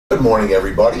Good morning,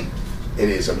 everybody. It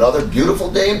is another beautiful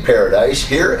day in paradise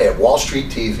here at Wall Street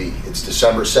TV. It's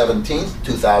December 17th,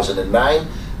 2009,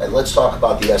 and let's talk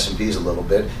about the S&Ps a little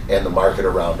bit and the market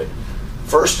around it.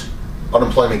 First,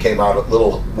 unemployment came out a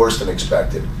little worse than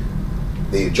expected.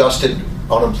 The adjusted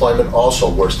unemployment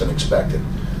also worse than expected.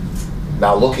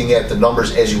 Now, looking at the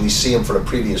numbers as we see them for the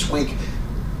previous week,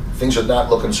 things are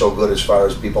not looking so good as far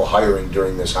as people hiring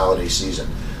during this holiday season.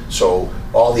 So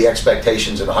all the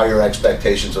expectations and higher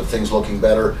expectations of things looking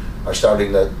better are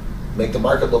starting to make the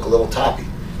market look a little toppy.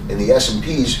 In the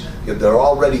S&Ps, they're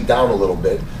already down a little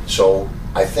bit, so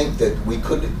I think that we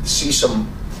could see some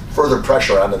further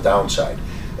pressure on the downside.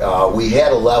 We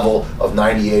had a level of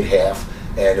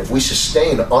 98.5, and if we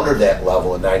sustain under that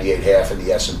level of 98.5 in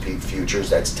the S&P futures,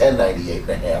 that's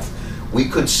 1098.5, we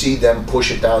could see them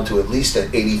push it down to at least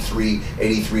an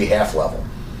 83.5 level.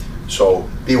 So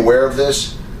be aware of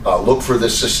this. Look for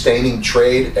this sustaining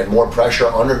trade and more pressure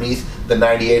underneath the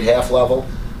 98.5 level.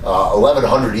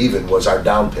 1100 even was our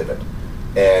down pivot,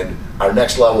 and our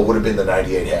next level would have been the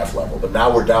 98.5 level. But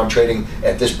now we're down trading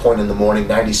at this point in the morning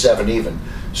 97 even.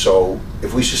 So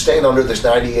if we sustain under this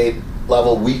 98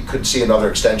 level, we could see another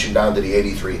extension down to the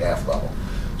 83.5 level.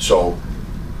 So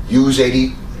use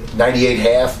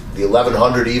 98.5, the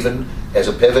 1100 even as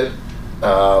a pivot.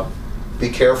 Be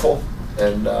careful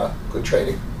and good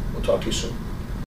trading. We'll talk to you soon.